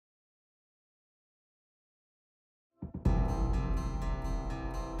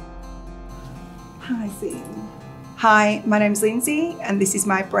Hi, Cindy. Hi, my name's Lindsay and this is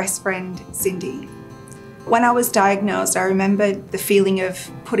my breast friend, Cindy. When I was diagnosed, I remember the feeling of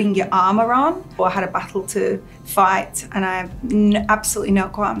putting your armour on. I had a battle to fight and I have absolutely no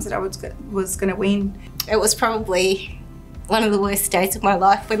qualms that I was going to win. It was probably one of the worst days of my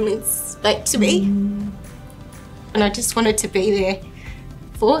life when Liz spoke to me. And I just wanted to be there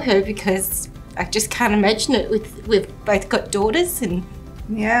for her because I just can't imagine it. We've both got daughters and...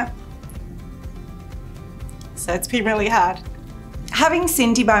 Yeah. So it's been really hard. Having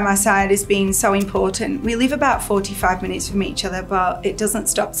Cindy by my side has been so important. We live about 45 minutes from each other, but it doesn't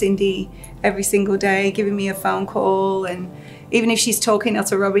stop Cindy every single day giving me a phone call, and even if she's talking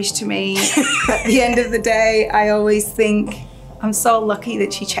utter rubbish to me, at the end of the day, I always think I'm so lucky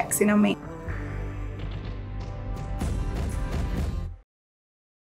that she checks in on me.